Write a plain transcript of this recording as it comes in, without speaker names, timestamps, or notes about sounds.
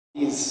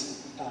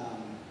These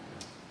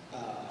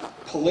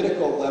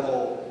political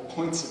level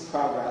points of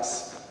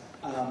progress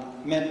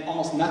meant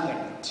almost nothing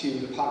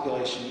to the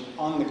population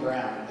on the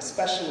ground,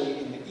 especially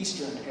in the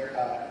eastern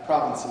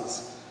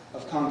provinces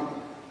of Congo.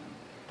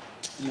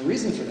 And the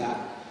reason for that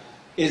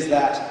is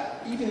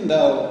that even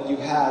though you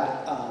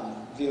had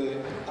the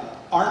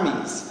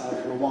armies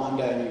of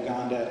Rwanda and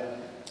Uganda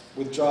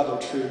withdraw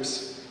their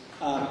troops,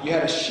 you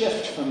had a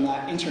shift from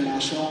that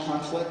international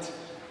conflict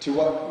to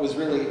what was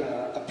really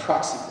a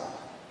proxy war.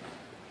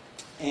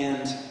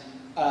 And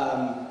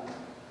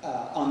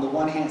on the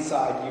one hand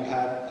side, you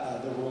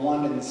had the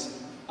Rwandans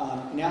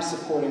now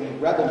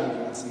supporting rebel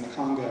movements in the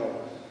Congo,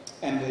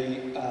 and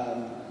the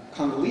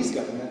Congolese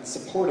government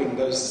supporting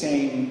those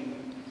same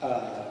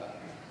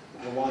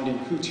Rwandan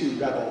Hutu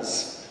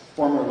rebels,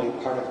 formerly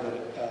part of the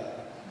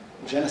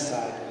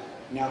genocide,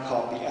 now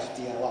called the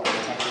FDLR. We'll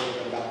talk a little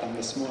bit about them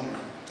this morning.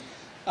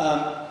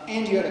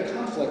 And you had a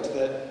conflict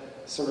that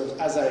sort of,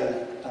 as I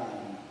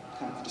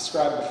kind of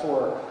described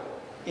before,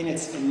 in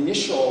its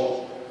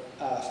initial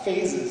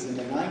phases in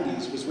the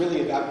 90s was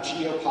really about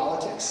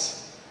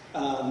geopolitics,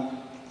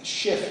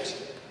 shift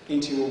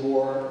into a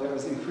war that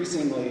was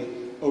increasingly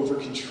over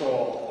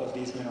control of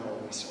these mineral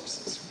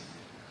resources.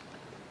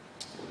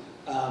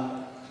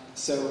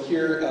 So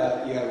here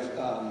you have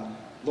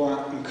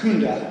Laurent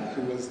Nkunda,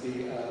 who was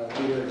the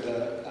leader of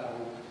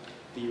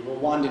the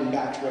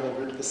Rwandan-backed rebel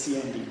group, the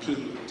CNDP,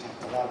 we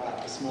talked a lot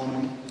about this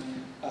morning.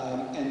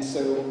 And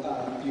so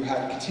you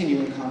had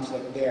continuing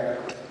conflict there,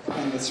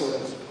 and the sort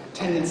of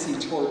tendency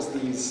towards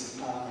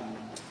these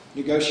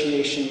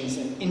negotiations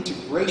and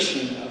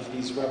integration of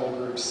these rebel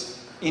groups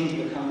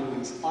into the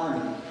Congolese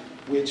army,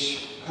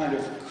 which kind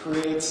of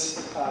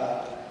creates,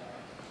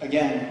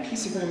 again,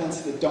 peace agreements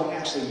that don't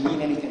actually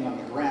mean anything on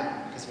the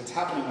ground, because what's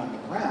happening on the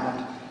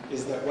ground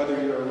is that whether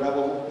you're a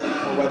rebel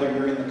or whether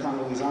you're in the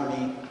Congolese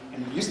army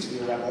and you used to be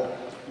a rebel,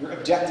 your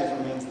objective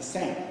remains the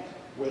same,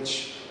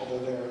 which, although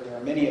there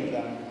are many of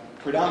them,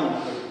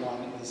 predominantly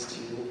one is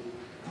to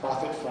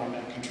profit from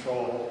and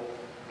control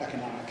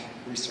economic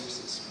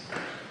resources.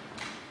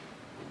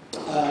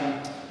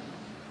 I'm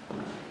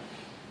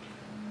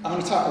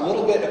going to talk a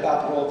little bit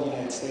about the role of the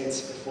United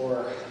States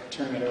before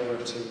turning it over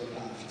to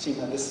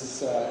Fatima. This is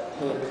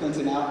Hillary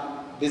Clinton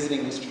out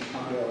visiting Eastern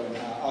Congo in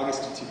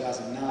August of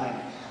 2009.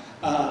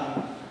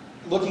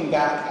 Looking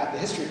back at the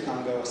history of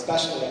Congo,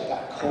 especially at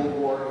that Cold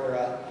War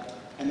era,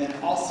 and then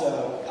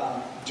also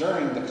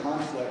during the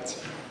conflict,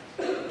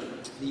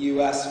 the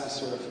U.S. was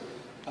sort of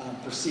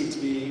perceived to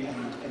be,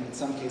 and in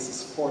some cases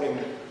supporting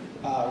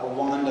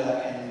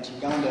Rwanda and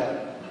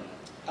Uganda.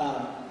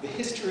 The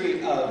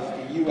history of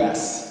the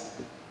U.S.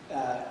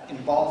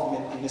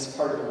 Involvement in this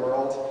part of the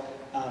world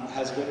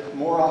has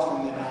more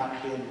often than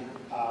not been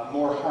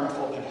more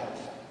harmful than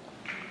helpful.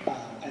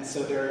 And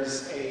so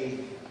there's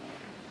we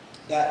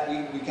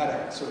got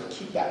to sort of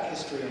keep that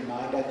history in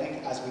mind, I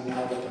think, as we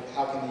now look at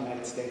how can the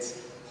United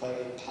States play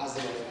a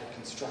positive and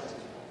constructive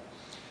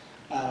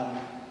role.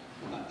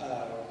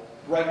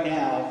 Right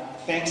now,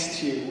 thanks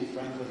to,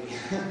 frankly,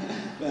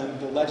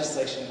 the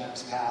legislation that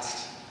was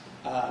passed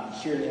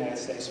here in the United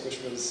States, which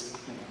was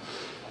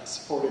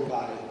supported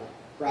by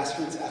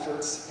grassroots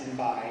efforts and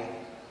by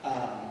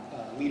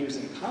leaders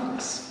in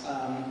Congress,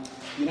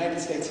 the United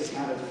States has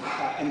kind of,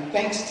 and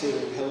thanks to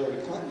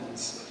Hillary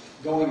Clinton's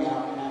going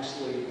out and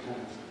actually kind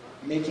of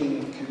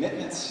making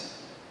commitments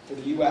for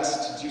the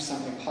U.S. to do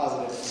something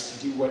positive, to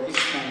do what it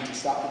can to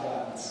stop the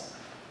violence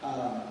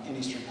in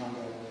Eastern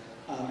Congo.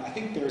 I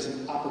think there's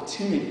an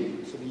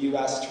opportunity for the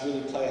U.S. to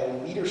really play a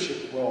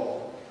leadership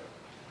role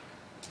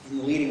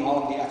in leading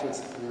all of the efforts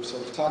that we were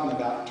sort of talking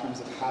about in terms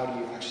of how do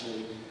you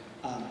actually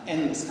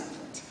end this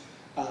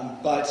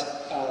conflict. But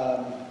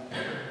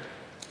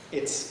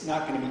it's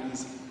not going to be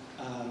easy.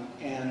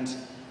 And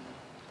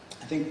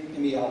I think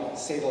maybe I'll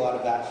save a lot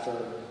of that for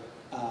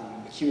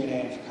the Q&A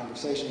and for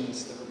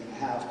conversations that we're going to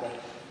have. But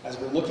as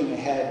we're looking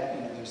ahead,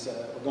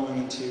 we're going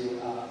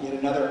into yet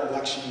another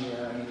election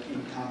year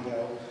in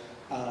Congo.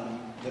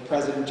 The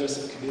president,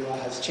 Joseph Kabila,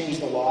 has changed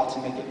the law to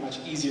make it much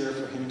easier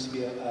for him to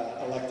be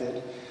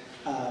elected.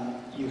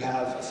 You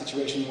have a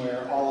situation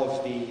where all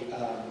of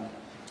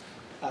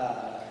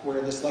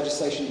where this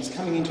legislation is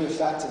coming into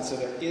effect, and so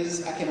there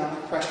is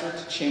economic pressure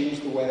to change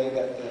the way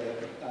that the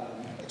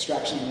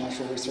extraction of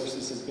natural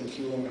resources has been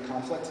fueling the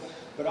conflict,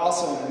 but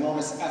also an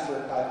enormous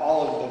effort by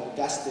all of the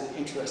vested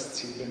interests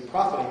who've been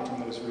profiting from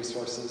those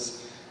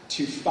resources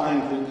to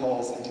find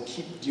loopholes and to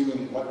keep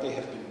doing what they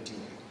have been doing.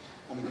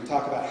 We can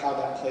talk about how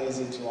that plays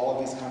into all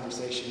of these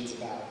conversations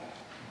about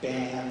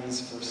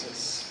bans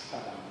versus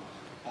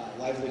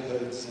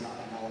livelihoods and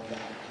all of that, I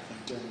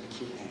think, during the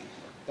Q&A.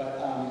 But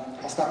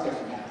I'll stop there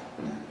for now.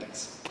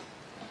 Thanks.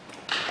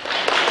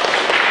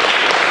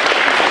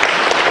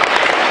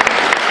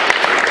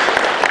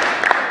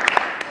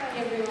 Hi,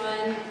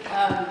 everyone.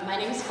 My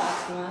name is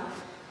Fatima,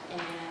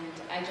 and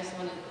I just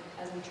wanted,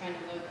 as I'm trying to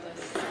load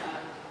this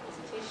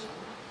presentation,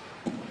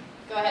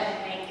 go ahead and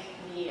thank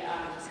the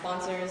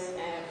sponsors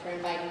for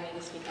inviting me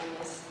to speak on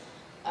this,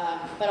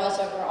 but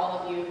also for all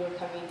of you who are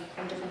coming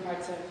from different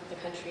parts of the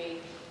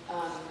country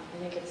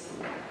think it's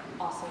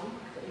awesome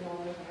that you all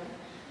are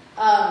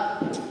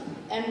here.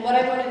 And what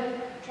I want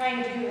to try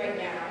and do right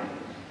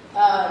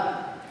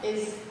now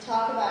is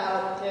talk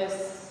about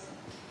this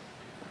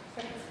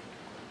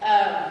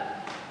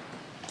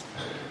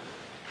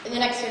in the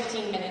next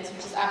 15 minutes,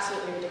 which is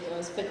absolutely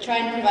ridiculous, but try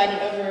and provide an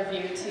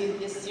overview to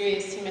this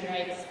serious human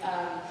rights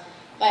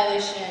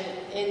violation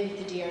in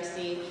the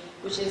DRC,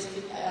 which is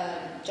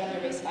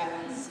gender-based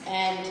violence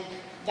and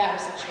that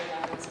of sexual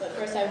violence. But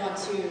first I want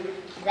to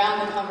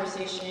ground the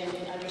conversation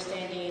in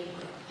understanding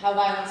how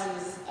violence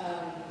is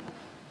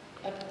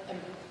a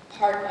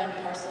part and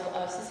parcel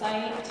of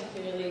society,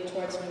 particularly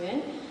towards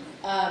women,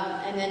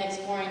 and then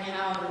exploring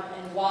how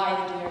and why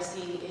the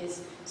DRC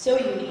is so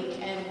unique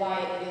and why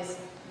it is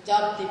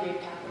dubbed the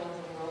rape capital of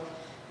the world,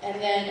 and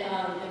then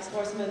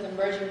explore some of the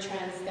emerging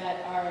trends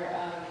that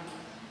are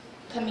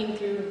coming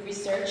through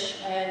research,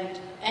 and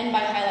end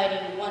by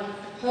highlighting one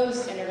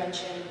proposed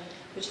intervention,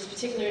 which is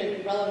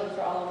particularly relevant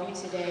for all of you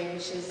today,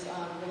 which is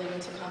relating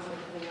to conflict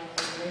and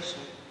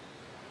liberation.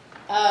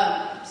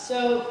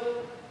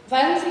 So,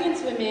 violence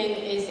against women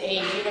is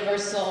a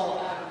universal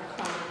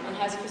crime and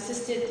has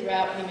persisted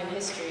throughout human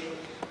history.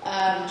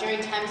 During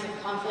times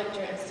of conflict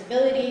or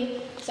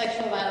instability,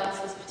 sexual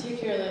violence is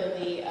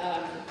particularly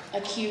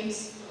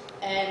acute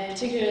and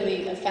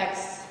particularly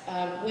affects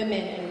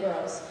women and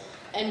girls.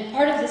 And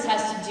part of this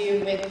has to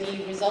do with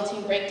the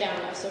resulting breakdown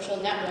of social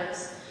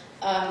networks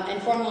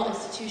and formal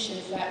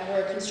institutions that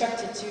were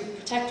constructed to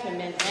protect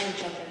women and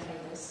children from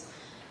this.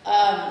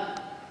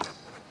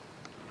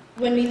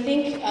 When we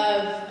think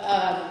of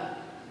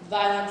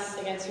violence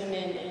against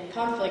women in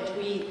conflict,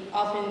 we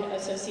often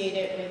associate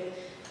it with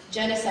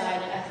genocide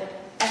and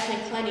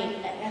ethnic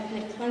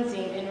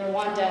cleansing in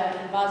Rwanda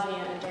and Bosnia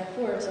and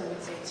Darfur, some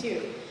would say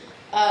too.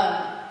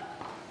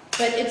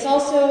 But it's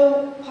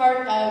also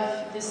part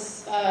of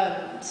this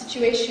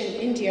situation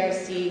in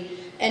DRC,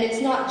 and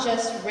it's not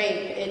just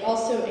rape. It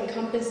also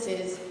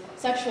encompasses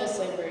sexual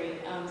slavery,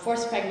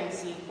 forced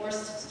pregnancy,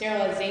 forced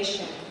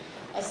sterilization,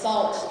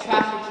 assault,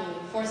 trafficking,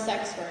 forced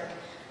sex work.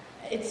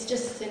 It's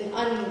just an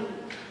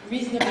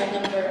unreasonable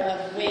number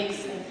of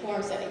ways and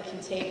forms that it can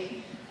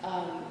take.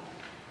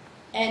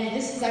 And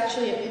this is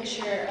actually a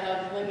picture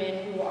of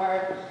women who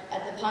are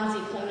at the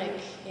Panzi clinic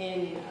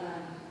in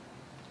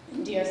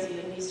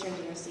DRC, in eastern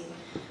DRC.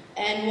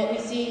 And what we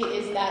see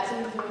is that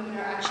some of the women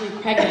are actually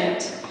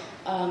pregnant,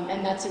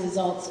 and that's a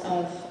result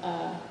of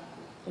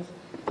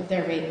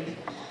their rape.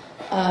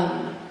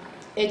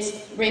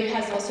 Rape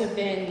has also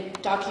been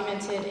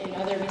documented in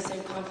other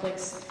recent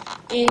conflicts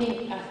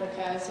in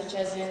Africa, such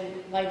as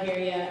in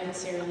Liberia and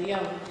Sierra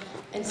Leone.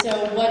 And so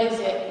what is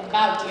it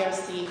about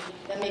DRC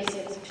that makes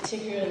it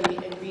particularly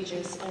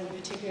egregious and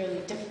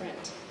particularly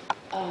different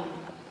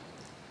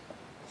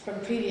from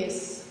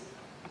previous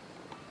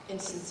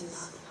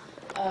instances?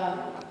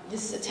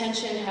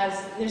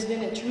 There's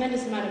been a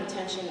tremendous amount of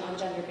attention on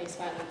gender-based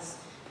violence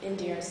in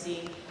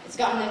DRC. It's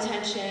gotten the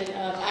attention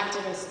of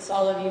activists,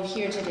 all of you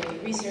here today,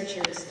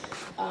 researchers,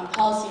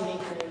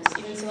 policymakers,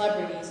 even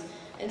celebrities.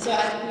 And so,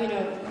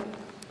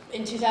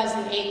 in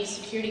 2008, the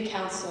Security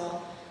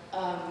Council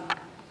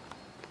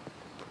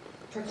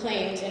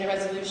proclaimed in a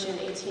resolution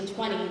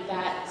 1820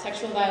 that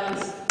sexual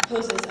violence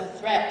poses a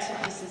threat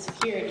to peace and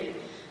security.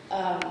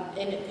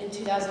 In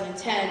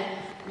 2010,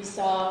 we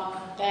saw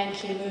Ban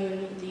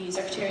Ki-moon, the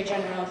Secretary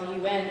General of the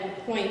UN,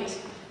 appoint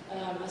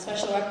a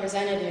special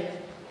representative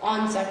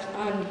on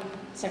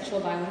sexual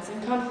violence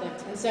and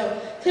conflict. And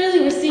so clearly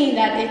we're seeing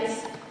that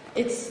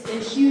it's a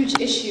huge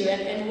issue,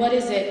 and what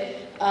is it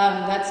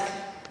that's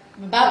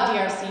about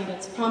DRC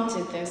that's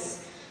prompted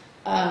this?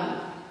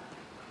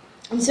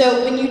 And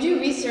so when you do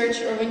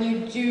research or when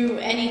you do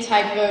any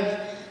type of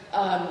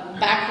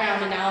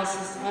background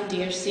analysis on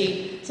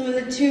DRC, some of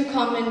the two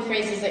common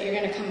phrases that you're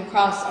going to come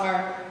across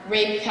are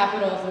rape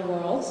capital of the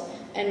world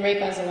and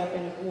rape as a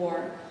weapon of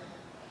war.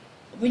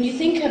 When you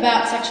think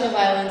about sexual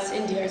violence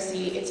in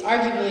DRC, it's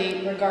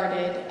arguably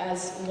regarded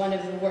as one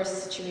of the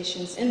worst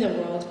situations in the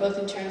world, both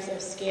in terms of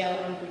scale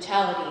and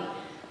brutality.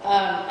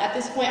 At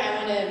this point, I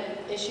want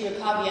to issue a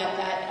caveat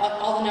that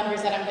all the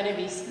numbers that I'm going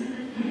to be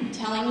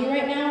telling you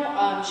right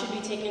now should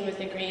be taken with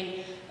a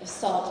grain of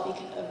salt,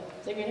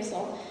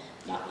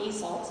 not a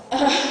salt,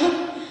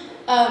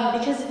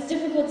 because it's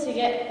difficult to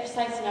get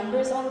precise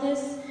numbers on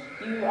this.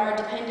 You are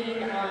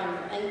depending on,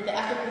 and the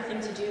ethical thing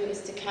to do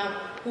is to count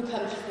who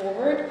comes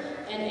forward,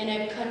 and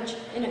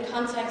in a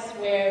context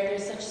where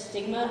there's such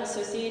stigma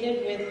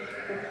associated with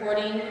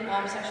reporting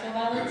sexual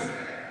violence,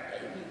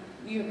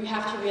 you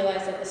have to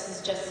realize that this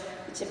is just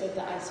the tip of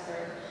the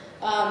iceberg.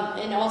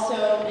 And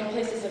also, in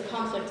places of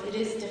conflict, it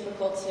is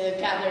difficult to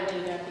gather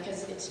data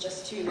because it's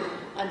just too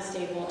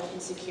unstable and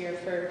insecure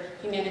for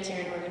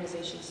humanitarian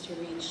organizations to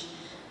reach.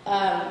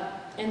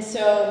 And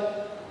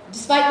so,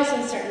 despite this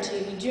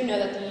uncertainty, we do know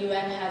that the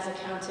UN has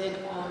accounted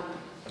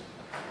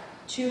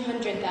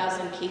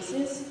 200,000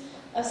 cases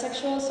of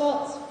sexual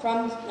assaults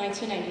from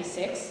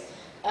 1996.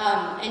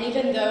 And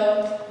even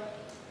though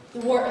the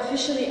war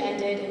officially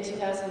ended in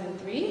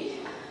 2003,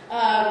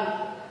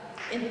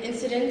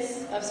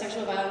 incidents of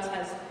sexual violence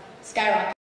has skyrocketed.